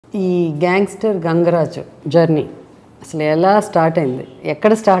ఈ gangster Gangaraju journey అసలు ఎలా స్టార్ట్ అయింది,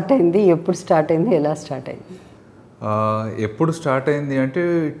 ఎక్కడ స్టార్ట్ అయింది, ఎప్పుడు స్టార్ట్ అయింది, ఎలా స్టార్ట్ అయింది? ఎప్పుడు స్టార్ట్ అయింది అంటే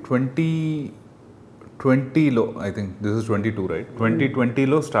 2020లో, I think this is 22 right,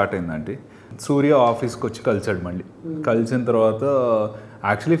 2020లో start అయిందండి. సూర్య ఆఫీస్కి వచ్చి కలిసాడు. మళ్ళీ కలిసిన తర్వాత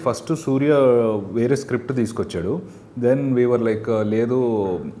యాక్చువల్లీ ఫస్ట్ సూర్య వేరే స్క్రిప్ట్ తీసుకొచ్చాడు. దెన్ వీవర్ లైక్ లేదు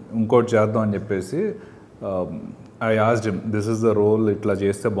ఇంకోటి చేద్దాం అని చెప్పేసి I asked him this is the role, ఇట్లా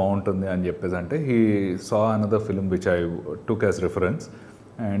చేస్తే బాగుంటుంది అని చెప్పేసి. అంటే he saw another film which I took as reference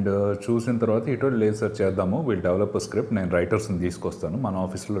and చూసిన తర్వాత ఇటో లేదు సార్ చేద్దాము, వీల్ డెవలప్ స్క్రిప్ట్, నేను రైటర్స్ని తీసుకొస్తాను, మన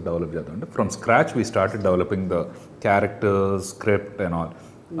ఆఫీస్లో డెవలప్ చేద్దాం. అంటే from scratch we started developing the characters, script and all.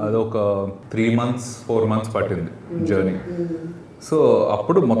 అదొక 3 months 4 months పట్టింది జర్నీ. సో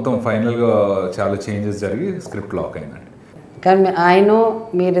అప్పుడు మొత్తం ఫైనల్గా చాలా చేంజెస్ జరిగి స్క్రిప్ట్ లాక్ అయిందండి. కానీ ఆయన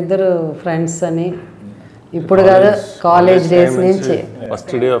మీరిద్దరు ఫ్రెండ్స్ అని ఇప్పుడు కదా కాలేజ్ డేస్ నుంచి,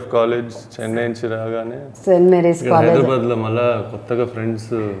 first day of college Chennai నుంచి రాగానే సెయింట్ మేరీస్ కాలేజ్ హైదరాబాద్లో మళ్ళీ కొత్తగా ఫ్రెండ్స్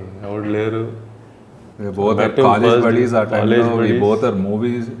ఎవరు లేరు.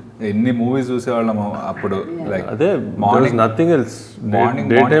 ఎన్ని మూవీస్ చూసేవాళ్ళం అప్పుడు. లైక్ అదే morning nothing else, morning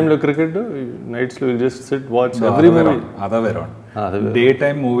day టైంలో క్రికెట్, నైట్స్ లో will just SIT watch every movie. Other day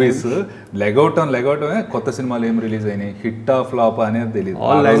time movies లెగౌటమే కొత్త సినిమాలు ఏం రిలీజ్ అయినాయి, హిట్ ఫ్లాప్ అనేది తెలియదు.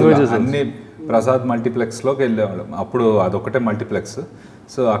 ఆల్ లాంగ్వేజెస్ అన్ని ప్రసాద్ మల్టీప్లెక్స్లోకి వెళ్ళేవాళ్ళం. అప్పుడు అదొకటే మల్టీప్లెక్స్.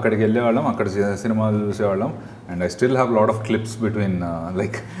 సో అక్కడికి వెళ్ళేవాళ్ళం, అక్కడ సినిమాలు చూసేవాళ్ళం. And I still have lot of clips between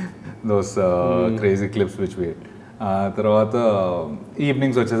like those crazy clips which we. తర్వాత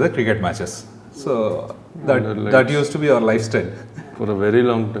ఈవినింగ్స్ వచ్చేసి cricket matches. So that use to be our life style for a very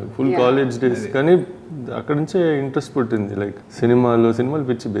long time, full college days. కానీ అక్కడ నుంచే interest పుట్టింది, like సినిమాలు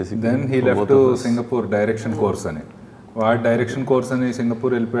పిచ్చి basic. Then he left to Singapore direction course అని. వాడు డైరెక్షన్ కోర్స్ అని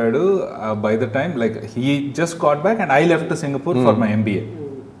సింగపూర్ వెళ్ళిపోయాడు. By the time like he just got back and I left to Singapore for my MBA.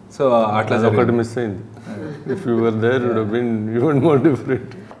 So అట్లా ఒకటి మిస్ అయింది. If you were there would have been even more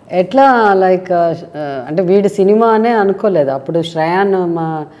different. ఎట్లా like అంటే వీడు cinema అనే అనుకోలేదు అప్పుడు. శ్రేయాన్ మా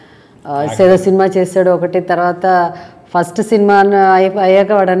సినిమా చేశాడు ఒకటి, తర్వాత ఫస్ట్ సినిమా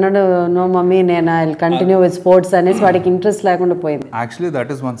అయ్యాక వాడు అన్నాడు నో మమ్మీ నేను I will continue with sports అనేసి వాడికి ఇంట్రెస్ట్ లేకుండా పోయింది. Actually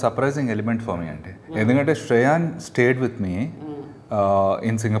that is one surprising element for me అంటే, ఎందుకంటే Shreyan stayed with me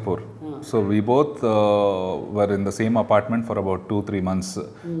in Singapore. So we both were in the same apartment for about 2-3 months.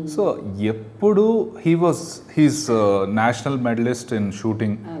 So ఎప్పుడు he's national medalist in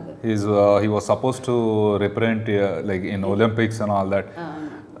shooting, he was supposed to represent like in Olympics and all that.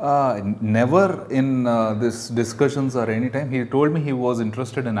 Never in this discussions or any time he told me he was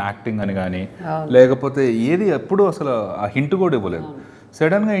interested in acting అని కానీ లేకపోతే ఏది ఎప్పుడు అసలు ఆ hint కూడా ఇవ్వలేదు.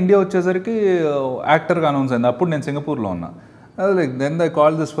 సడన్గా ఇండియా వచ్చేసరికి యాక్టర్గా అనౌన్స్ అయింది. అప్పుడు నేను సింగపూర్లో ఉన్నా. Like then I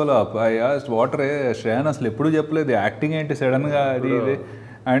call this fellow up, I asked what రే శ్రేయాన్ అసలు ఎప్పుడు చెప్పలేదు యాక్టింగ్ ఏంటి సడన్గా అది ఇది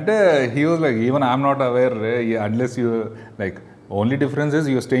అంటే, he was like even I'm not aware unless you like. Only difference is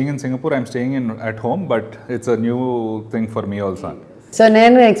you're staying in Singapore, I'm staying at home, but it's a new thing for me also. So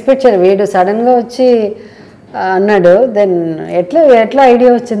నేను expect చేయను వీడు సడన్గా వచ్చి అన్నాడు. Then ఎట్లా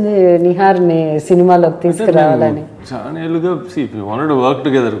idea వచ్చింది నిహార్ని సినిమాలోకి తీసుకురావాలని? చాలా ఏళ్ళుగా వాంటెడ్ టు వర్క్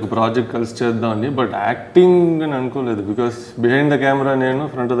టుగెదర్, ఒక ప్రాజెక్ట్ కలిసి చేద్దాం అని. బట్ యాక్టింగ్ అని అనుకోలేదు, బికాస్ బిహైండ్ ద కెమెరా నేను,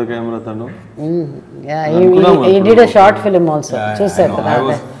 ఫ్రంట్ ఆఫ్ ద కెమెరా తను. he did a short film also, చూసారు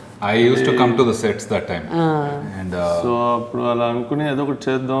కదా. I used to come to the sets that time. And so అప్పుడు అలా అనుకుని ఏదో ఒకటి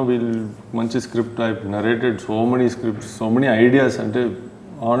చేద్దాం, వీళ్ళు మంచి script, I narrated so many scripts, so many ideas, అంటే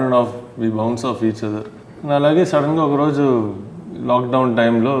on and of we bounce of each other. అలాగే సడన్గా ఒకరోజు లాక్డౌన్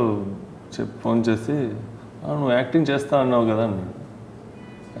టైంలో ఫోన్ చేసి నువ్వు యాక్టింగ్ చేస్తా అన్నావు కదా అన్నాడు.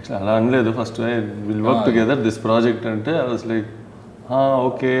 యాక్చువల్లీ అలా అనలేదు, first will work together this project అంటే ఐ వాస్ లైక్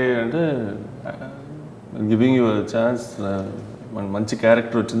ఓకే, అంటే గివింగ్ యూ ఛాన్స్, మంచి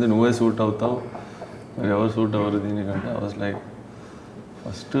క్యారెక్టర్ వచ్చింది, నువ్వే సూట్ అవుతావు, మరి ఎవరు సూట్ అవ్వరు దీనికంటే. I was like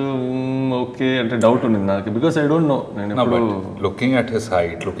first okay అంటే డౌట్ ఉంది నాకు, బికాస్ ఐ డోంట్ నో. నేను looking at his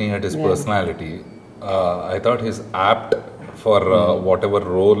height, looking at his personality, I thought his apt for what ever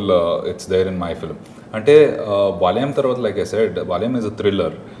role it's there in my film. అంటే వాల్యం తర్వాత like I said, వాల్యం is a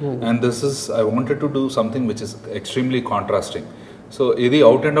thriller and this is I wanted to do something which is extremely contrasting. So ఇది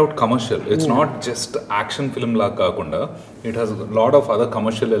out and out commercial, it's not just action film లాగా కాకుండా it has lot of other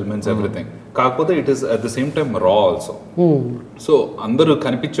commercial elements, everything. కాకపోతే it is at the same time రా also. So అందరూ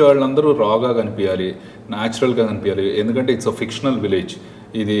కనిపించే వాళ్ళందరూ రాగా కనిపించాలి, న్యాచురల్గా కనిపించాలి. ఎందుకంటే ఇట్స్ అ ఫిక్షనల్ విలేజ్.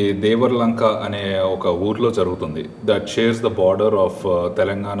 ఇది దేవర్లంక అనే ఒక ఊర్లో జరుగుతుంది, that shares the border of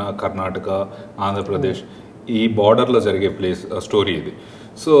Telangana, Karnataka, Andhra Pradesh. ఈ బార్డర్లో జరిగే స్టోరీ ఇది.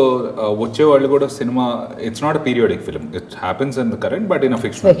 సో వచ్చేవాళ్ళు కూడా cinema, it's not a periodic film, it happens in the current but in a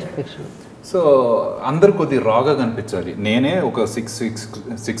fictional. So అందరు కొద్దిగా రాగా కనిపించాలి. నేనే ఒక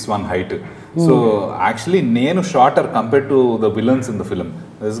 6'1" హైట్. సో యాక్చువల్లీ నేను shorter compare to the villains in the film.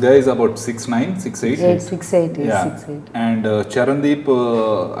 This guy is about 6'9", 6'8". And Charandeep,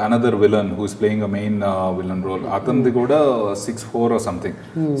 another villain who is playing a main villain role, అతనిది కూడా 6'4" or something.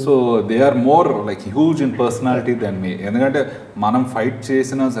 So they are more like huge in personality then మీ. ఎందుకంటే మనం fight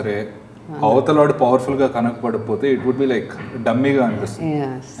చేసినా సరే అవతలాడు పవర్ఫుల్గా connect it would be like డమ్మీగా అనిపిస్తుంది.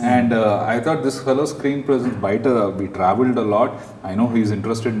 And I thought this fellow screen presence బయట we travelled a lot. I know he's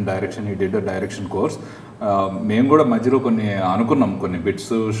interested in direction, he did a direction course. మేము కూడా మధ్యలో కొన్ని అనుకున్నాం, కొన్ని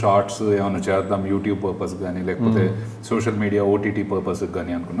బిట్స్ షార్ట్స్ ఏమైనా చేద్దాం యూట్యూబ్ పర్పస్ కానీ లేకపోతే సోషల్ మీడియా ఓటీటీ పర్పస్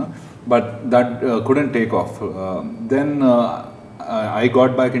కానీ అనుకున్నాం. But that couldn't take off. Then I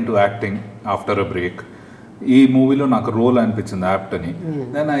got back in to acting after a break. ఈ మూవీలో నాకు రోల్ అనిపించింది యాప్ట్ అని.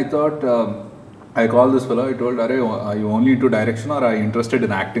 Then I thought I call this fellow, I told అరే I only to direction are I interested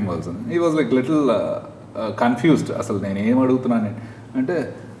in acting also. He was like little confused. అసలు నేను ఏం అడుగుతున్నాను అంటే,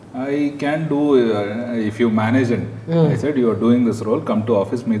 I can do if you manage and I said you are doing this role, come to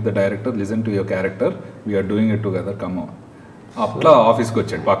office, meet the director, listen to your character, we are doing it together, come. అట్లా ఆఫీస్కి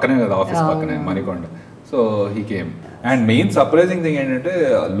వచ్చాడు. పక్కనే కదా ఆఫీస్, పక్కనే Manikonda. So he came. And main surprising thing ఏంటంటే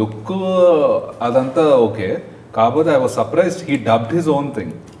look అదంతా okay, కాకపోతే I was surprised he dubbed his own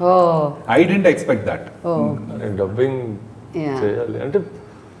thing. I didn't expect that. Dubbing చేయాలి అంటే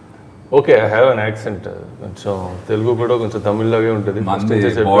okay, I have an accent, కొంచెం తెలుగు కూడా కొంచెం తమిళ్ లాగే ఉంటుంది.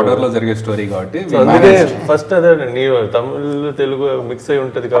 బోర్డర్ లో జరిగే స్టోరీ కాబట్టి అందుకే ఫస్ట్ అదే నీ తమిళ్ తెలుగు మిక్స్ అయి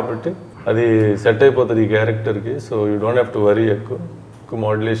ఉంటుంది కాబట్టి అది సెట్ అయిపోతుంది ఈ క్యారెక్టర్కి. So you don't have to worry ఎక్కువ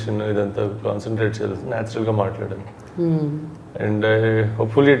మాడ్యులేషన్ ఇదంతా కాన్సన్ట్రేట్ చేయాలి, న్యాచురల్గా మాట్లాడాలి. And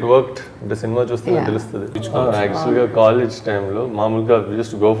hopefully it worked. అంటే సినిమా చూస్తే తెలుస్తుంది. యాక్చువల్గా కాలేజ్ టైంలో మామూలుగా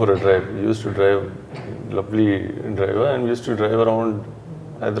use to go for a drive, use to drive, lovely driver, and use to drive around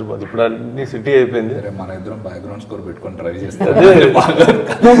Hyderabad. ఇప్పుడు అన్ని సిటీ అయిపోయింది. మన ఇద్దరం బ్యాక్గ్రౌండ్ స్కోర్ పెట్టుకొని డ్రైవ్ చేస్తాం.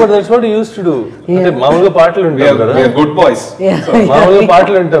 అంటే మామూలుగా పాటలు ఉంటాం కదా, గుడ్ బాయ్స్, మామూలుగా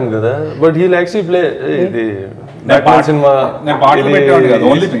పాటలు ఉంటాం కదా, బట్ హీల్ యాక్చువల్లీ ప్లే ఇది cinema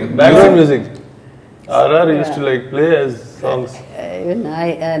background music. RR used to like play as songs.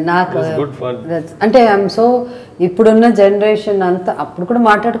 నాకు అంటే ఐఎమ్ సో ఇప్పుడున్న జనరేషన్ అంతా అప్పుడు కూడా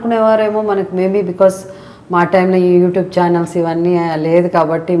మాట్లాడుకునేవారేమో మనకు, మేబీ బికాస్ మా టైంలో ఈ యూట్యూబ్ ఛానల్స్ ఇవన్నీ లేదు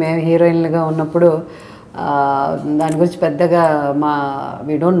కాబట్టి మేము హీరోయిన్లుగా ఉన్నప్పుడు దాని గురించి పెద్దగా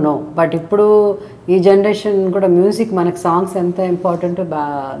వీ డోంట్ నో. బట్ ఇప్పుడు ఈ జనరేషన్ కూడా మ్యూజిక్ మనకి సాంగ్స్ ఎంత ఇంపార్టెంట్.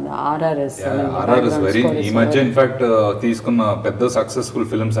 ఆర్ఆర్ ఇస్ వెరీ, ఈ మధ్య ఇన్ఫాక్ట్ తీసుకున్న పెద్ద సక్సెస్ఫుల్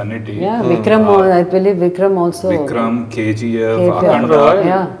ఫిల్మ్స్ అన్నిటి, Vikram, I believe Vikram also, Vikram, KGF, అఖండ,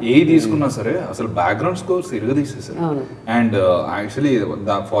 ఏ తీసుకున్నా సరే అసలు background scores ఇరగదీసేసారు. And actually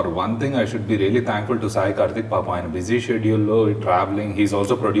for one thing I should be really thankful to Sai Karthik. పాప ఆయన బిజీ షెడ్యూల్లో travelling, he's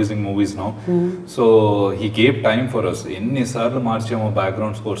also producing movies now. So he gave time for us. ఎన్నిసార్లు మార్చామో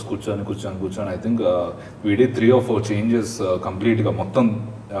background scores, కూర్చొని I think we did 3 or 4 changes కంప్లీట్గా మొత్తం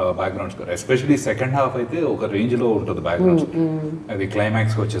background score. Especially second half అయితే ఒక రేంజ్లో ఉంటుంది బ్యాక్గ్రౌండ్ స్కోర్, అది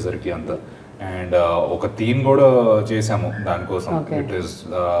క్లైమాక్స్కి వచ్చేసరికి అంతా. అండ్ ఒక థీమ్ కూడా చేసాము దానికోసం.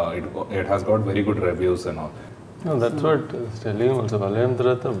 It has got very good reviews and all. That's what telling also. వలయం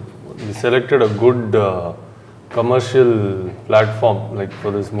తర్వాత we selected a good commercial platform like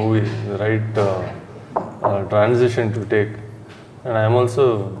for this movie, the right transition to take, and I am also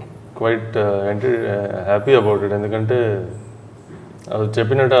quite happy about it. ఎందుకంటే I was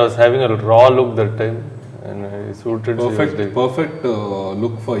చెప్పినట్టు I was having a raw look that time and I suited perfect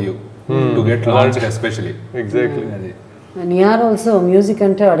look for you to get launched especially. Exactly. Nihar also music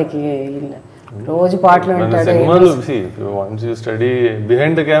అంటే వాడికి రోజు పాటలు వింటాడు. Once you study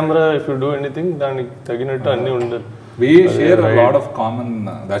behind the camera, if you do anything దానికి తగినట్టు అన్నీ ఉండాలి. We share a lot of common,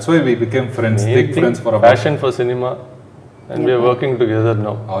 that's why we became friends, thick friends for a passion for cinema, and we are working together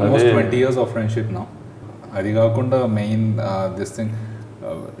now. Almost 20 years of friendship now. అది కాకుండా main this thing,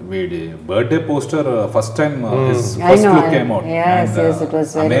 వీడి birthday poster first time his first look came out. Yes, it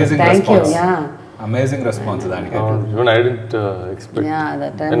was amazing response. Amazing response దానికి. Even I didn't expect.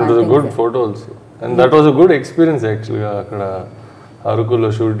 That time, and it was a good photo also, and that was a good experience actually. అక్కడ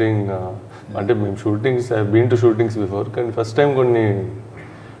అరకులో shooting, అంటే మేము shootings, I been to shootings before, కానీ first time కొన్ని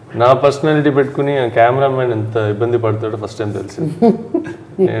నా personality పెట్టుకుని cameraman ఎంత ఇబ్బంది పడతాడో ఫస్ట్ టైం తెలిసింది.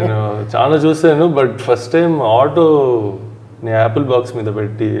 నేను చాలా చూసాను, బట్ ఫస్ట్ టైం ఆటో నీ యాపిల్ బాక్స్ మీద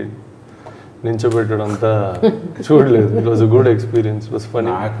పెట్టి నించోబెట్టడం అంతా చూడలేదు. It was a good experience, it was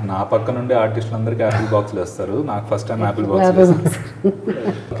funny. నా పక్క నుండి ఆర్టిస్టులు అందరికీ యాపిల్ బాక్స్లు వేస్తారు, నాకు first time Apple box.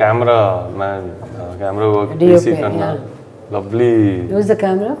 Camera man, camera work తీసి కన్నా lovely. Who's the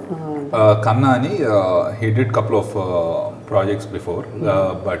camera? Kanna ani, he did couple of projects before,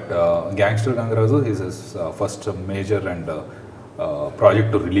 but Gangster Gangarazu is his first major and project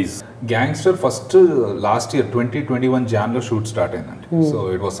to release. Gangster first last year 2021 Jan lo shoot start ayindandi. So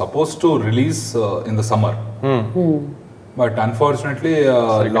it was supposed to release in the summer, but unfortunately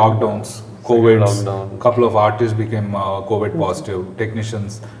lockdowns, COVID, couple of artists became COVID positive,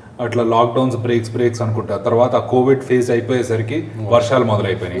 technicians అట్లా lockdowns breaks అనుకుంటా. తర్వాత Covid phase అయిపోయేసరికి వర్షాలు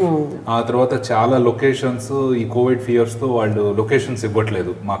మొదలైపోయినాయి. ఆ తర్వాత చాలా locations ఈ Covid ఫియర్స్తో వాళ్ళు లొకేషన్స్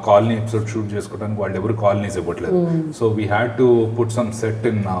ఇవ్వట్లేదు. మా కాలనీ ఎపిసోడ్ షూట్ చేసుకోవడానికి వాళ్ళు ఎవరు కాలనీస్ ఇవ్వట్లేదు. So we had to put some set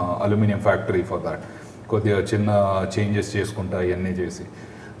in aluminium factory for that. కొద్దిగా చిన్న చేంజెస్ చేసుకుంటా ఇవన్నీ చేసి.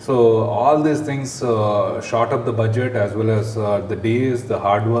 So all these things short up the budget as well as the days, the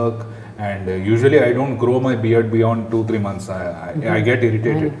hard work. And usually I don't grow my beard beyond 2-3 months. I get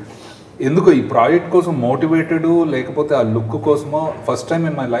irritated. ఎందుకు ఈ project కోసం motivated లేకపోతే ఆ look కోసమో first time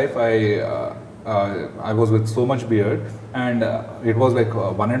in my life I was with so much beard and it was like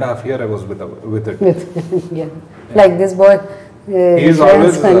 1.5 year I was with it. Yeah. Like this boy. He's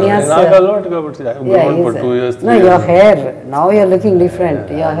always for 2 years. No, your hair. Now you're looking different.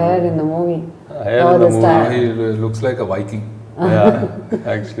 Your hair in the movie. He looks like a Viking.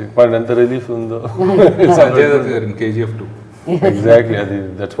 Actually, but anta relief undo. Sanjay Dutt in KGF 2. Exactly,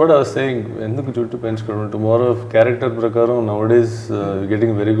 that's what I was saying. Enduku chuttu penchukovam tomorrow character prakaram nowadays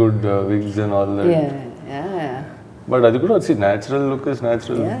getting very good wigs and all that. Yeah. But adi kuda see natural look is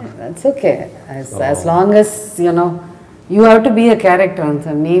natural. Yeah, that's okay. As long as you know you have to be a character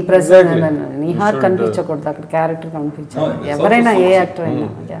anta nee present and Nihar kanpichakodu akkada character kanpichali evaraina A actor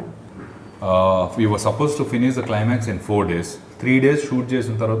అయినా. We were supposed to finish the climax in 4 days. 3 days shoot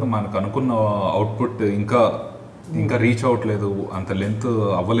చేసిన తర్వాత మనకు అనుకున్న output ఇంకా reach అవ్వట్లేదు, అంత length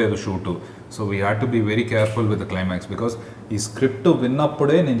అవ్వలేదు shoot. So we had to be very careful with the climax because ఈ స్క్రిప్ట్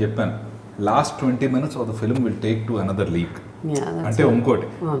విన్నప్పుడే నేను చెప్పాను last 20 minutes of the film will take to another leak అంటే ఇంకోటి.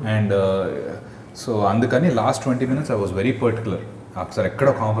 అండ్ సో అందుకని last 20 minutes I was very particular. అసలు ఎక్కడ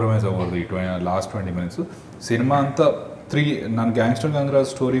compromise అవ్వదు ఈ లాస్ట్ 20 minutes. సినిమా అంతా నన్ను గ్యాంగ్స్టర్ గంగరాజ్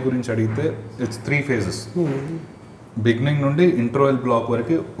స్టోరీ గురించి అడిగితే ఇట్స్ 3 phases. బిగినింగ్ నుండి ఇంటర్వెల్ బ్లాక్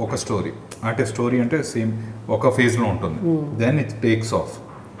వరకు ఒక స్టోరీ, అంటే స్టోరీ అంటే సేమ్ ఒక ఫేజ్లో ఉంటుంది. Then it takes of.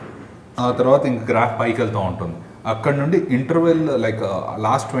 ఆ తర్వాత ఇంక గ్రాఫ్ పైకి వెళ్తూ ఉంటుంది. అక్కడ నుండి ఇంటర్వెల్ లైక్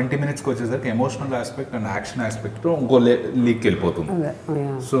లాస్ట్ 20 minutesకి వచ్చేసరికి emotional aspect and action aspect ఇంకో లీక్కి వెళ్ళిపోతుంది.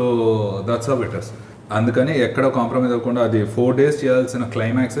 So that's how it is. అందుకని ఎక్కడ కాంప్రమైజ్ అవ్వకుండా అది 4 days చేయాల్సిన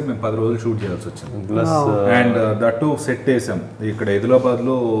క్లైమాక్స్ మేము 10 రోజులు షూట్ చేయాల్సి వచ్చింది. అండ్ దట్ సెట్ వేసాం ఇక్కడ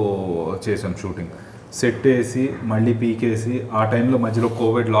ఆదిలాబాద్లో చేసాం షూటింగ్. సెట్ వేసి మళ్ళీ పీకేసి ఆ టైంలో మధ్యలో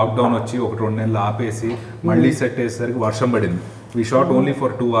కోవిడ్ లాక్డౌన్ వచ్చి 1-2 నెలలు ఆపేసి మళ్ళీ సెట్ వేసేసరికి వర్షం పడింది. We shot only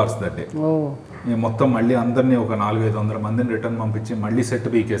for 2 hours that day. మేము మొత్తం మళ్ళీ అందరినీ ఒక 400-500 మందిని రిటర్న్ పంపించి మళ్ళీ సెట్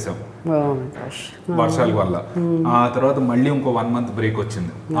పీకేసాం వర్షాల వల్ల. ఆ తర్వాత మళ్ళీ ఇంకో 1 month బ్రేక్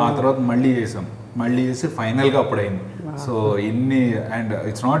వచ్చింది. ఆ తర్వాత మళ్ళీ చేసి ఫైనల్గా అప్పుడైంది. సో ఇన్ని and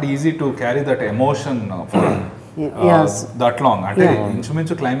it's not easy to carry that emotion that long. అంటే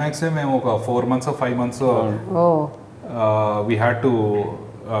ఇంచుమించు క్లైమాక్స్ మేము ఒక 4 months or 5 months we had to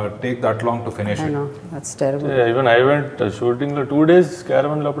take that long to finish it. That's terrible. Yeah, even I went shooting lo 2 days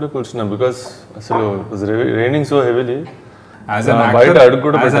caravan lo appude kurchina because asalu it was raining so heavily. As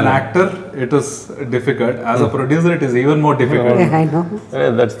an actor it is difficult. As a producer it is even more difficult. I know.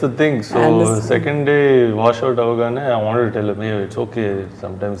 Yeah, that's the thing. So second day wash out avagane I wanted to tell him, hey, it's okay,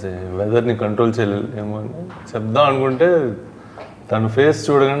 sometimes weather ni control cheyalemo chepdam anukunte తన face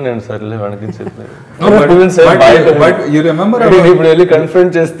చూడగానే నేను సర్లే వాడికి చెప్పాను. But you remember ఇప్పుడు వెళ్ళి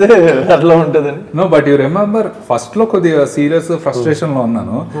confront చేస్తే అట్లా ఉంటుందని. No but you remember first లో కొద్దిగా సీరియస్ ఫ్రస్ట్రేషన్ లో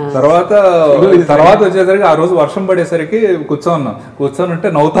ఉన్నాను. తర్వాత వచ్చేసరికి ఆ రోజు వర్షం పడేసరికి కూర్చొని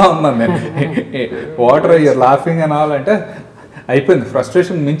ఉంటే నవ్వుతా ఉన్నాను నేను. Water your laughing and all అంటే అయిపోయింది.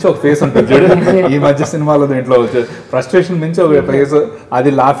 ఫ్రస్ట్రేషన్ మించి ఒక ఫేస్ ఉంటుంది చూడు ఈ మధ్య సినిమాలో దీంట్లో వచ్చే ఫ్రస్ట్రేషన్ మించి ఒక ఫేస్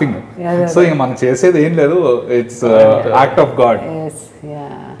అది లాఫింగ్. సో ఇంక మనం చేసేది ఏం లేదు, ఇట్స్ యాక్ట్ ఆఫ్ గాడ్.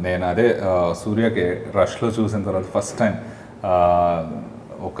 నేను అదే సూర్యకి రష్లో చూసిన తర్వాత ఫస్ట్ టైం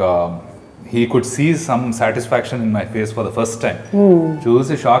ఒక he could see some satisfaction in my face for the first time.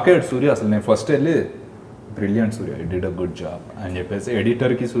 చూసి షాక్ అయ్యాడు సూర్య. అసలు నేను ఫస్ట్ వెళ్ళి brilliant Surya, you did a good job అని చెప్పేసి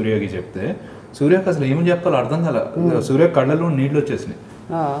ఎడిటర్కి సూర్యకి చెప్తే సూర్యకి అసలు ఏమని చెప్పాలో అర్థం కాల. సూర్య కళ్ళలో నీళ్ళు వచ్చేసినాయి.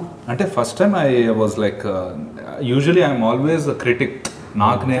 అంటే first time I was like usually I'm always critic.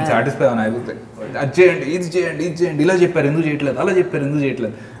 నాకు నేను సాటిస్ఫై అని అయిపోతే అది చేయండి ఇది చేయండి ఇలా చెప్పారు ఎందుకు చేయట్లేదు అలా చెప్పారు ఎందుకు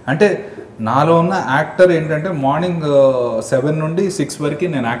చేయట్లేదు అంటే నాలో ఉన్న యాక్టర్ ఏంటంటే మార్నింగ్ 7 నుండి 6 వరకు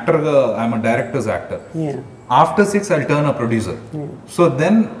నేను యాక్టర్గా I'm directors actor. After 6 I turn a producer. So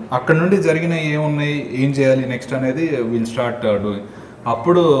then అక్కడ నుండి జరిగిన ఏమున్నాయి ఏం చేయాలి నెక్స్ట్ అనేది విల్ స్టార్ట్ డూయింగ్.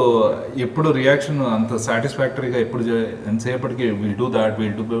 అప్పుడు ఎప్పుడు రియాక్షన్ అంత సాటిస్ఫాక్టరీగా ఎప్పుడు ఎంతసేపటికి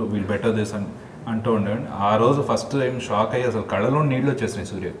విల్ బెటర్ దిస్ అని అంటూ ఉండేవాడిని. ఆ రోజు ఫస్ట్ టైం షాక్ అయ్యి అసలు కళ్ళలో నీళ్ళు వచ్చేసినాయి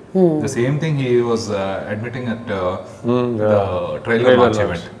సూర్య. The same thing he was admitting at the trailer launch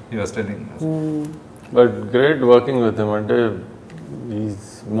event. He was telling. But great working with him. అంటే is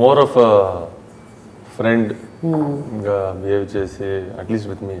more of a friend ఇంకా బిహేవ్ చేసి, at least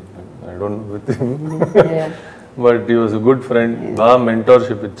with me, I don't with him, but he was a good friend. బాగా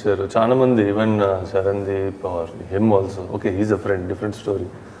mentorship ఇచ్చారు చాలా మంది, even శరణ్దీప్ are him also. Okay, he's a friend, different story.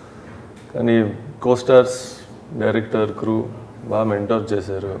 కానీ co-stars, director, crew బాగా mentor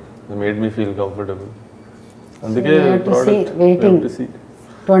చేశారు. Made me feel comfortable. అందుకే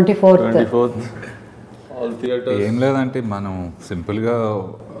ఏం లేదంటే మనం సింపుల్గా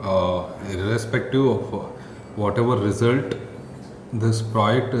irrespective of whatever result, this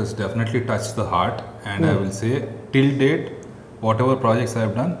project has definitely touched the heart, and I will say till date whatever projects I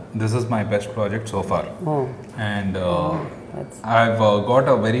have done, this is my best project so far. And I've got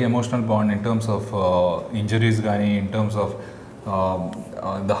a very emotional bond in terms of injuries gani, in terms of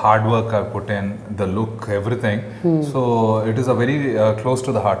the hard work I've put in, the look, everything. So it is a very close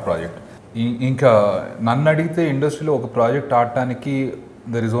to the heart project. ఇంకా నన్ను అడిగితే ఇండస్ట్రీలో ఒక project ఆడటానికి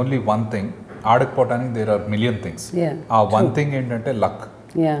there is only one thing, ఆడకపోవడానికి there are million things. ఆ one thing ఏంటంటే luck.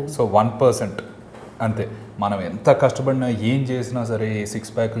 So 1% అంతే. మనం ఎంత కష్టపడినా, ఏం చేసినా సరే,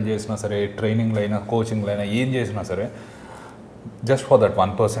 6 ప్యాక్లు చేసినా సరే, ట్రైనింగ్లో అయినా, కోచింగ్లో అయినా, ఏం చేసినా సరే, just for that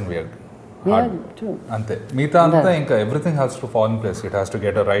 1% we are hard. అంతే. మిగతా అంతా ఇంకా everything has to fall in place. It has to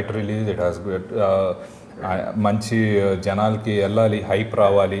get a right release, it has మంచి జనాలకి వెళ్ళాలి, హైప్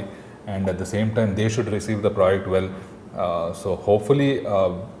రావాలి, and at the same time they should receive the project well. So hopefully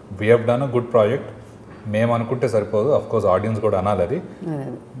we have done a good project. మేము అనుకుంటే సరిపోదు, of course audience కూడా అనాలి. అది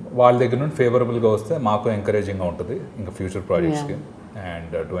వాళ్ళ దగ్గర నుండి ఫేవరబుల్గా వస్తే మాకు ఎంకరేజింగ్గా ఉంటుంది ఇంకా future ప్రాజెక్ట్స్కి,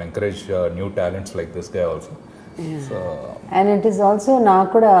 and to encourage new talents like this gay also. So and it is also నాకు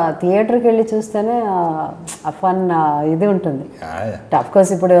కూడా థియేటర్కి వెళ్ళి చూస్తేనే ఆ ఫన్ ఇది ఉంటుంది. అఫ్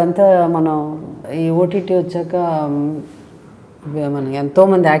కోర్స్ ఇప్పుడు అంతా మనం ఈ ఓటీటీ వచ్చాక మనకి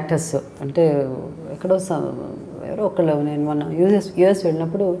ఎంతోమంది యాక్టర్స్, అంటే ఎక్కడో ఎవరో ఒకళ్ళు, నేను మొన్న యూఎస్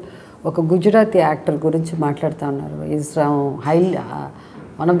వెళ్ళినప్పుడు ఒక గుజరాతీ యాక్టర్ గురించి మాట్లాడుతూ ఉన్నారు. Is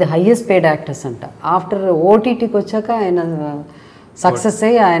one of the highest paid actors అంట. ఆఫ్టర్ ఓటీటీకి వచ్చాక ఆయన సక్సెస్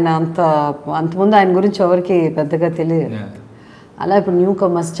అయ్యి ఆయన అంతకుముందు ఆయన గురించి ఎవరికి పెద్దగా తెలియదు. అలా ఇప్పుడు న్యూ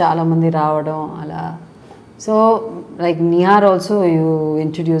కమర్స్ చాలామంది రావడం అలా. So like Nihar also you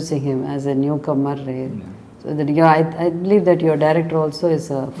introducing him as a new comer. So that I believe that your director also is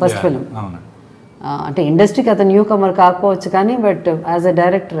first film. అంటే ఇండస్ట్రీకి అతను న్యూ కమర్ కాకపోవచ్చు కానీ, బట్ యాజ్ అ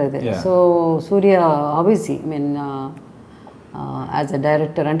డైరెక్టర్ అదే. So Surya how is he, I mean as a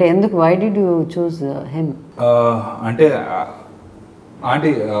director అంటే ఎందుకు, why did you choose him? అంటే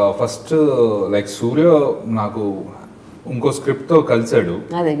aunty first like సూర్య నాకు ఇంకో స్క్రిప్ట్తో కలిసాడు.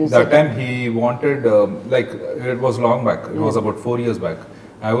 That time he wanted, like it was long back, it was about 4 years back.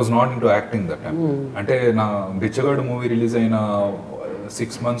 I was not into acting that time. అంటే నా బిచ్చగాడు movie release అయిన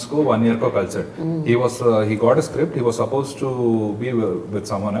 6 months co 1 year co కలిసాడు. He got a script, he was supposed to be with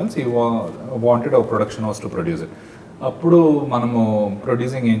someone else, he wanted our production house to produce it. అప్పుడు మనము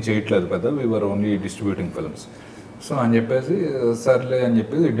producing ఏం చేయట్లేదు పెద్ద, we were only distributing films. So అని చెప్పేసి సర్లే అని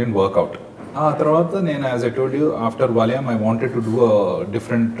చెప్పేసి it didn't work out. ఆ తర్వాత నేను, as I told you, after వాలియామ్ I wanted to do a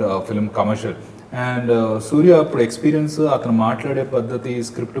different film, commercial. And సూర్య అప్పుడు ఎక్స్పీరియన్స్, అతను మాట్లాడే పద్ధతి,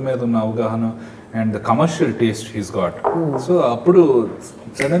 స్క్రిప్ట్ మీద ఉన్న అవగాహన, and the commercial taste he's got. So అప్పుడు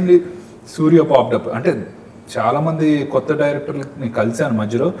సడన్లీ సూర్య పాప్డ్ అప్. అంటే చాలామంది కొత్త డైరెక్టర్ని కలిశాను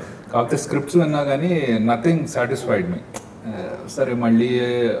మధ్యలో, కాకపోతే స్క్రిప్ట్స్ విన్నా కానీ నథింగ్ సాటిస్ఫైడ్ మీ. సరే మళ్ళీ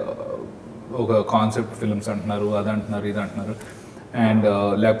ఒక కాన్సెప్ట్ ఫిల్మ్స్ అంటున్నారు, అది అంటున్నారు, ఇది అంటున్నారు, అండ్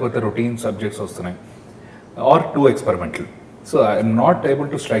లేకపోతే రొటీన్ సబ్జెక్ట్స్ వస్తున్నాయి, are two experimental. So I'm not able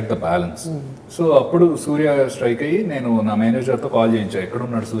to strike the balance. So అప్పుడు సూర్య స్ట్రైక్ అయ్యి నేను నా మేనేజర్తో కాల్ చేయించాను,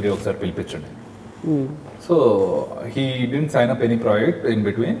 ఎక్కడున్నాడు సూర్య ఒకసారి పిలిపించండి. So he didn't sign up any project in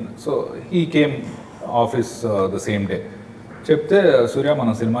between. So he came office the same day. చెప్తే సూర్య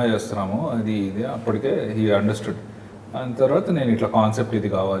మనం సినిమా చేస్తున్నాము అది ఇది, అప్పటికే హీ అండర్స్టూడ్. దాని తర్వాత నేను ఇట్లా కాన్సెప్ట్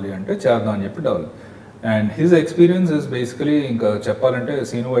ఇది కావాలి అంటే చేద్దాం అని చెప్పి develop. And his experience is basically ఇంకా చెప్పాలంటే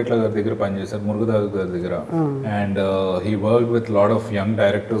సీను వైట్ల గారి దగ్గర పనిచేశారు, మురుగుదాస్ గారి దగ్గర. And he work with lot of young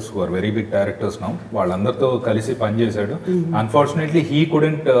directors who are very big directors now. వాళ్ళందరితో కలిసి పనిచేశాడు. Unfortunately he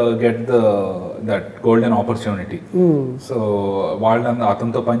couldn't get that golden opportunity. So వాళ్ళందరూ,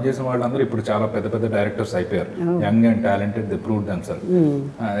 అతనితో పనిచేసిన వాళ్ళందరూ ఇప్పుడు చాలా పెద్ద పెద్ద డైరెక్టర్స్ అయిపోయారు, young and talented, they proved themself.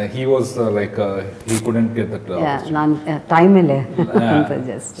 He was like he couldn't get that opportunity.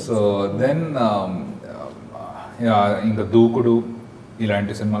 So then ఇంకా దూకుడు,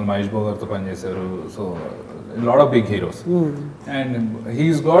 ఇలాంటి సినిమాలు మహేష్ బాబు గారితో పనిచేశారు. So lot of big heroes and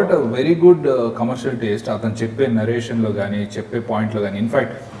he's got a very good commercial taste. అతను చెప్పే నరేషన్లో కానీ చెప్పే పాయింట్లో కానీ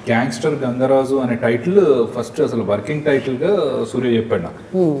ఇన్ఫ్యాక్ట్ గ్యాంగ్స్టర్ గంగరాజు అనే టైటిల్ ఫస్ట్ అసలు వర్కింగ్ టైటిల్గా సూర్య చెప్పాడు నాకు.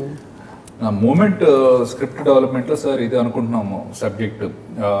 నా మూమెంట్ స్క్రిప్ట్ డెవలప్మెంట్లో సార్ ఇది అనుకుంటున్నాము సబ్జెక్ట్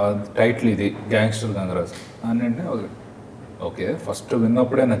టైటిల్ ఇది గ్యాంగ్స్టర్ గంగరాజు అని అంటే ఓకే ఫస్ట్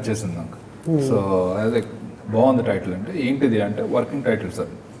విన్నప్పుడే నచ్చేసింది నాకు. సో అదే బాగుంది టైటిల్ అంటే ఏంటిది అంటే working title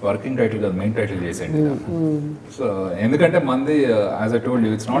sir, working title కాదు మెయిన్ టైటిల్ చేసేయండి. సో ఎందుకంటే మంది as I told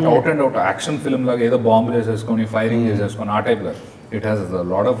you it's not out and out action film లాగా ఏదో బాంబులు వేసేసుకొని ఫైరింగ్ చేసేసుకొని ఆ టైప్ కాదు. It has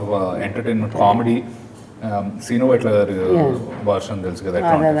lot of entertainment comedy. Scene Vaitla గారి వర్షన్ తెలుసు కదా.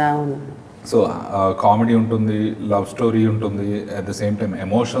 సో కామెడీ ఉంటుంది, లవ్ స్టోరీ ఉంటుంది, at the same time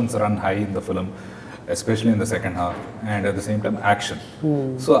emotions run high in the film especially in the second half and at the same time action.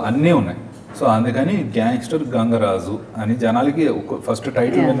 So అన్నీ ఉన్నాయి. So అందుకని gangster Gangaraju అని జనాలకి ఫస్ట్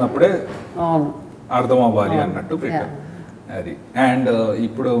టైటిల్ విన్నప్పుడే అర్థం అవ్వాలి అన్నట్టు పెట్టారు అది. అండ్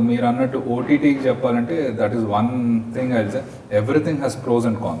ఇప్పుడు మీరు అన్నట్టు ఓటీటీకి చెప్పాలంటే that is one thing I say everything has pros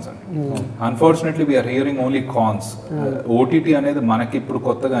and cons అండి. Unfortunately we are hearing only cons. OTT అనేది మనకి ఇప్పుడు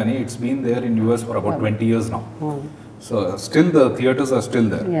కొత్త కానీ it's been there in US for about 20 years now. So still the theatres are still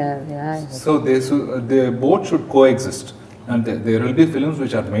there. So they both should coexist. And there will be films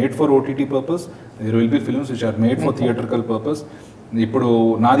which are made for OTT purpose, there will be films which are made for theatrical purpose. ఇప్పుడు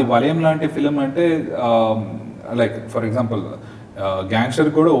నాది వలయం లాంటి film అంటే like for example gangster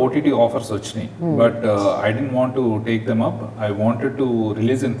కూడా OTT offers వచ్చినాయి, but I don't want to take them up. I wanted to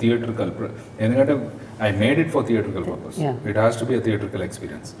release in theatrical ఎందుకంటే I made it for theatrical purpose. It has to be a theatrical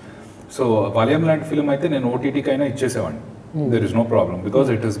experience. So వలయం లాంటి film అయితే నేను ఓటీటీకి అయినా ఇచ్చేసేవాడిని. There is no problem because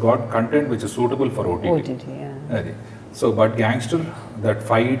it is got content which is suitable for OTT. అది so but gangster that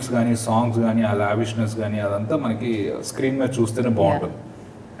fights కానీ songs కానీ ఆ lavishness కానీ అదంతా మనకి స్క్రీన్ మీద చూస్తేనే బాగుంటుంది.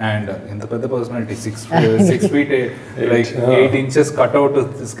 అండ్ ఇంత పెద్ద personality 6 feet like 8 inches cutout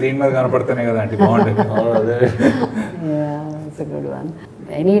screen మీద కనపడితేనే కదా అంటే బాగుంటుంది.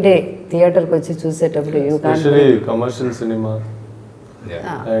 ఎనీ డే థియేటర్కి వచ్చి చూసేటప్పుడు especially commercial cinema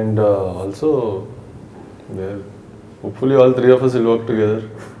and also hopefully all three of us will work together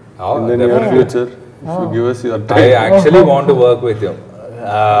in the near future. If you give us your time. I actually want to work with you.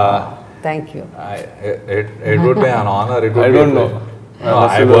 Thank you. It would be an honor. I don't know.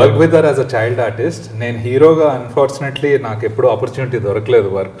 I worked with her as a child artist. నేను హీరోగా unfortunately నాకు ఎప్పుడు opportunity దొరకలేదు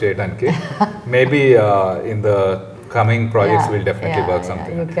work చేయడానికి. Maybe in the coming projects will definitely work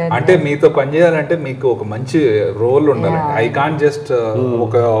something. అంటే మీతో పనిచేయాలంటే మీకు ఒక మంచి రోల్ ఉండాలి. ఐ కాంట్ జస్ట్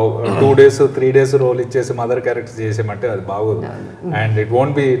ఒక 2 days 3 days రోల్ ఇచ్చేసి మదర్ క్యారెక్టర్ చేసేమంటే అది బాగోదు. And it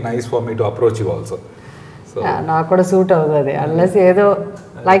won't be nice for me to approach you also. So నాకు కూడా సూట్ అవుతుంది అన్లెస్ ఏదో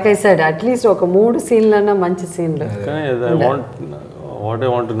లైక్ ఐ సెడ్ అట్లీస్ట్ ఒక 3 scenes అన్నా మంచి సీన్లు. What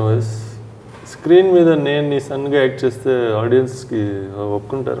I want to know is screen మీద నేను నీ సన్గా యాక్ట్ చేస్తే ఆడియన్స్కి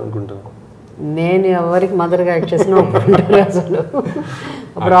ఒప్పుకుంటారు అనుకుంటాను. నేను ఎవరికి మదర్గా యాక్ట్ చేసినా ఒప్పుకుంటారు. అసలు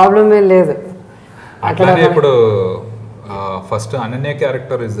ప్రాబ్లం ఏం లేదు. అట్లానే ఇప్పుడు first Ananya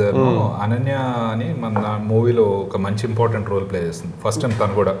character is there. Ananya అని మన మూవీలో ఒక మంచి ఇంపార్టెంట్ రోల్ ప్లే చేస్తుంది. ఫస్ట్ టైం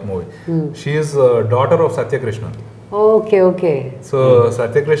తను కూడా movie. She is daughter of Satyakrishnan. Okay okay. So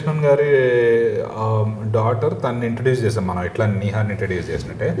Satyakrishnan గారి డాటర్ తను ఇంట్రడ్యూస్ చేసాం మనం ఇట్లా నిహార్ని ఇంట్రడ్యూస్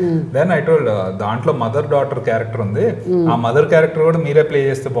చేసినట్టే. దెన్ ఐ టోల్డ్ దాంట్లో మదర్ డాటర్ క్యారెక్టర్ ఉంది, ఆ మదర్ క్యారెక్టర్ కూడా మీరే ప్లే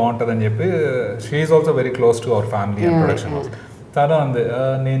చేస్తే బాగుంటుంది అని చెప్పి she is also very close to our family and production house. తను అంది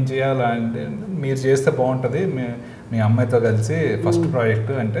నేను చేయాలంటే మీరు చేస్తే బాగుంటుంది మీ అమ్మాయితో కలిసి ఫస్ట్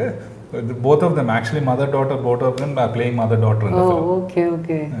ప్రాజెక్ట్ అంటే both of them actually mother daughter, both of them are playing mother daughter in the film.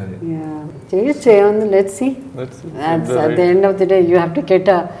 Okay yeah let's see at the end of the day you have to get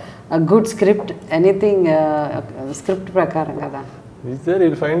a good script, anything script prakaram kada is there,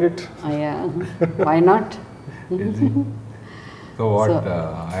 you'll find it. Yeah why not. So what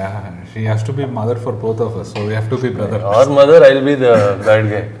she has to be mother for both of us, so we have to be brother. Our mother, I'll be the bad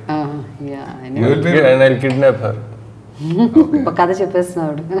guy. Yeah I know. You will be and I'll kidnap her. ఒక కథ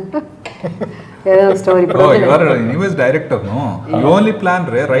చెప్పేస్తున్నాడు ఏదో story. Oh you are anyways director, no? You only plan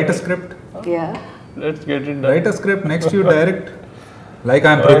write a script. Yeah let's get it done. Write a script, next you direct. Like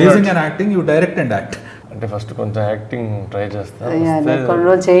I am producing and acting, you direct and act. అంటే first కొంచెం acting try చేస్తా, కొన్ని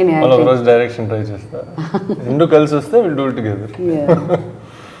రోజులు చేయని ఒక రోజు direction try చేస్తా, రెండు కలిసి వస్తే will do it together.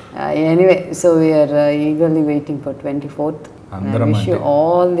 Anyway so we are eagerly waiting for 24th. I wish you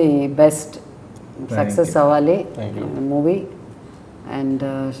all the best. Success అవ్వాలి మూవీ. అండ్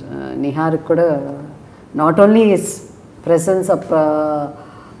నిహార్ కూడా not only his presence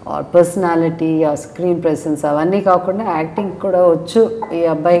personality, ఆ స్క్రీన్ ప్రెసెన్స్ అవన్నీ కాకుండా యాక్టింగ్ కూడా వచ్చు ఈ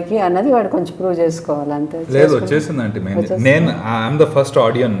అబ్బాయికి అన్నది వాడు కొంచెం ప్రూవ్ చేసుకోవాలి అంతే. లేదు వచ్చేసిందంటే నేను I'm the first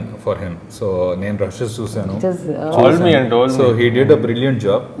audience for him. So నేను రషెస్ చూసాను. So he did a brilliant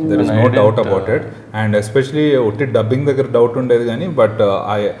job, there is no doubt about it. And especially ఒట్టి డబ్బింగ్ దగ్గర డౌట్ ఉండేది కానీ but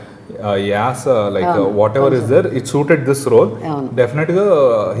as like what ever is there it suited this role. డెఫినెట్గా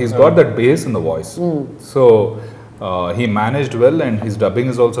he's got that base in the voice. So he managed well and his dubbing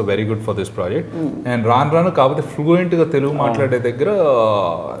is also very good for this project. And రాను కాకపోతే fluent గా తెలుగు మాట్లాడే దగ్గర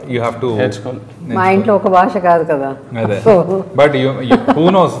you have to మా ఇంట్లో ఒక భాష కాదు కదా. అదే but you who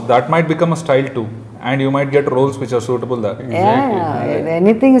knows that might become a style too and you might get roles which are suitable there.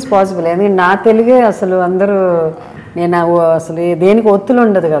 Anything is possible. ఎందుకంటే నా తెలుగే అసలు అందరూ నేను అసలు దేనికి ఒత్తులు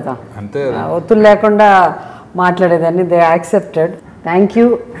ఉండదు కదా, అంతే ఒత్తులు లేకుండా మాట్లాడేదాన్ని. They accepted. Thank you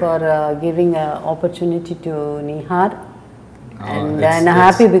for giving an opportunity to Nihar. And I'm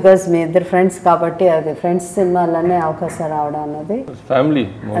happy because me iddar friends kabatti adi friends సినిమాలనే అవకాశం రావడం అన్నది ఫ్యామిలీ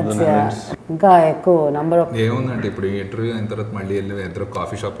మోర్ దెన్ ఫ్రెండ్స్. ఇంకా ఎక్కువ నంబర్ ఆఫ్ ఏముందంటే ఇప్పుడు ఇంటర్వ్యూ అయిన తర్వాత మళ్ళీ వెళ్ళి ఇద్దరు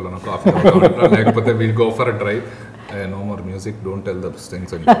కాఫీ షాప్లోనో కాఫీ లేకపోతే will go for a drive. No more music, don't tell those things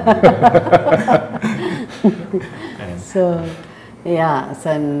anymore. So yeah,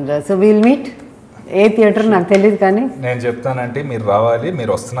 so we'll meet. A theatre నాకు తెలియదు కానీ నేను చెప్తానంటే మీరు రావాలి,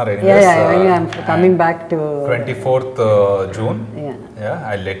 మీరు వస్తున్నారు. Coming back to 24th June.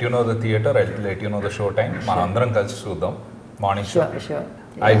 I'll let you know the theater, I'll let you know the show time. మనం అందరం కలిసి చూద్దాం morning show.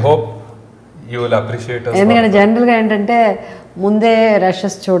 I hope you will appreciate us. ఎందుకంటే జనరల్గా ఏంటంటే ముందే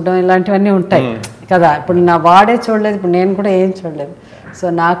రషెస్ చూడడం ఇలాంటివన్నీ ఉంటాయి కదా. ఇప్పుడు నా వాడే చూడలేదు, ఇప్పుడు నేను కూడా ఏం చూడలేదు. సో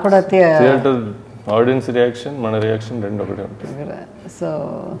నాకు కూడా థియేటర్ ఆడియన్స్ రియాక్షన్ మన రియాక్షన్ రెండు ఒకటే ఉంటుంది. So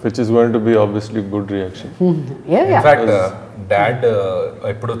which is going to be obviously good reaction. In fact dad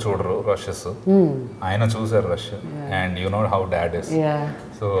ఎప్పుడు చూడరు రషెస్, ఆయన చూసారు rush and you know how dad is.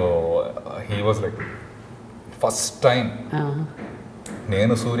 So he was like first time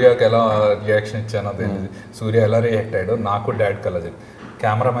నేను సూర్యకి ఎలా రియాక్షన్ ఇచ్చానో తెలియదు, సూర్య ఎలా రియాక్ట్ అయ్యాడో నాకు డాడ్ కలా చెప్పి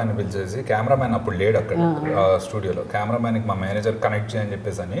కెమెరామ్యాన్ పిలిచేసి, కెమెరామ్యాన్ అప్పుడు లేడు అక్కడ స్టూడియోలో, కెమెరామ్యాన్కి మా మేనేజర్ కనెక్ట్ చేయని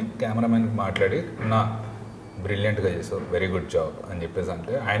చెప్పేసి అని కెమెరామ్యాన్కి మాట్లాడి నా బ్రిలియంట్గా చేసావు, వెరీ గుడ్ జాబ్ అని చెప్పేసి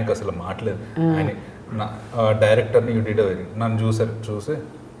అంటే ఆయనకి అసలు మాట్లాడలేదు. ఆయన నా డైరెక్టర్ని యూ డిడ్ వెరీ నన్ను చూసి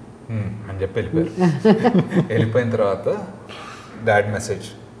అని చెప్పి వెళ్ళిపోయారు. వెళ్ళిపోయిన తర్వాత dad message,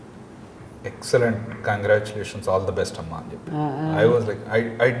 excellent, congratulations, all the best అమ్మా అని చెప్పి. I was like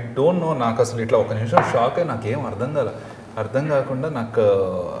I don't know, నాకు అసలు ఇట్లా ఒక నిమిషం షాక్ అయ్యి నాకేం అర్థం కాకుండా నాకు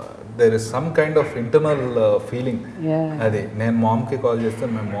there is some kind of internal feeling. అది నేను మామ్కి కాల్ చేస్తే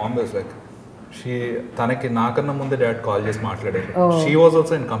మై మామ్ ఇస్ లైక్ తనకి నాకన్నా ముందే డాడ్ కాల్ చేసి మాట్లాడారు. She was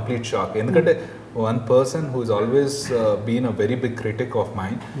also in complete shock. ఎందుకంటే one person who is always been a very big critique of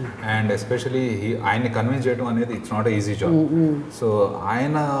mind and especially ఆయన్ని కన్విన్స్ చేయడం అనేది it's not easy job. So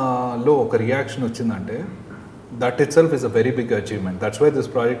ఆయనలో ఒక రియాక్షన్ వచ్చిందంటే that itself is a very big achievement. That's why this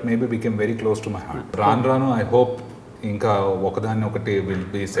project maybe became very close to my heart. రాను I hope ఇంకా ఒకదాన్ని ఒకటి will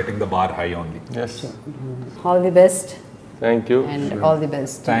be setting the bar high only. Yes. All the best. Thank you. And all the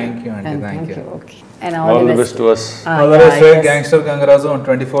best. Thank you aunty, thank you. Okay. And all the best to us. Gangster Gangarazu on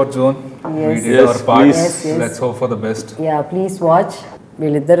 24th June. We did our part. Yes. Let's hope for the best. Yeah, please watch.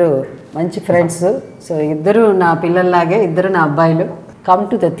 వీళ్ళిద్దరు మంచి friends. So ఇద్దరు నా పిల్లల్లాగే, ఇద్దరు నా అబ్బాయిలు. Come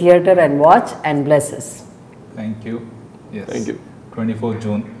to the theater and watch and bless us. Thank you. Yes. Thank you. 24th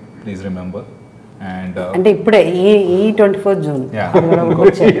June, please remember. And అంటే ఇప్పుడే ఈ 24th June. Yeah.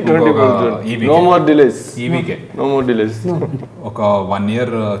 24th June. No more delays. ఈ వీకే. No more delays. ఒక 1 year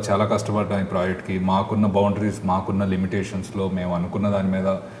చాలా కష్టపడ్డాం ఈ ప్రాజెక్ట్కి. మాకున్న బౌండరీస్, మాకున్న లిమిటేషన్స్లో మేము అనుకున్న దాని మీద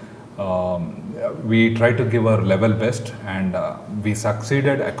we try to give our level best and we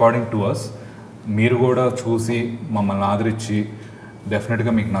succeeded according to us. మీరు కూడా చూసి మమ్మల్ని ఆదరించి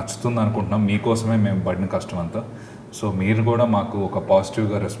డెఫినెట్గా మీకు నచ్చుతుంది అనుకుంటున్నాం. మీకోసమే మేము పడిన కష్టం అంతా. సో మీరు కూడా మాకు ఒక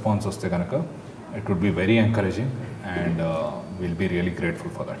పాజిటివ్గా రెస్పాన్స్ వస్తే కనుక it would be very encouraging and will be really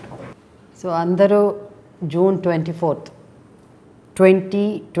grateful for that. So అందరూ June 24th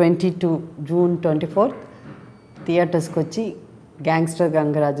 2022 June 24th థియేటర్స్కి వచ్చి గ్యాంగ్స్టర్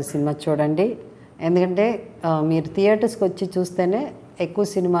గంగరాజు సినిమా చూడండి. ఎందుకంటే మీరు థియేటర్స్కి వచ్చి చూస్తేనే ఎక్కువ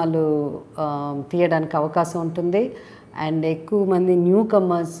సినిమాలు తీయడానికి అవకాశం ఉంటుంది. అండ్ ఎక్కువ మంది న్యూ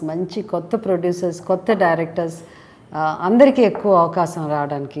కమర్స్, మంచి కొత్త ప్రొడ్యూసర్స్, కొత్త డైరెక్టర్స్ అందరికీ ఎక్కువ అవకాశం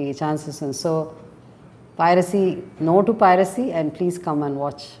రావడానికి ఛాన్సెస్ ఉంది. So piracy, no to piracy and please come and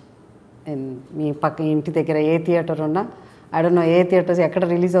watch. మీ పక్క ఇంటి దగ్గర ఏ థియేటర్ ఉన్నా, I don't know A theatres ఎక్కడ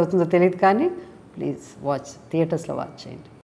రిలీజ్ అవుతుందో తెలియదు, కానీ ప్లీజ్ వాచ్, థియేటర్స్లో వాచ్ చేయండి.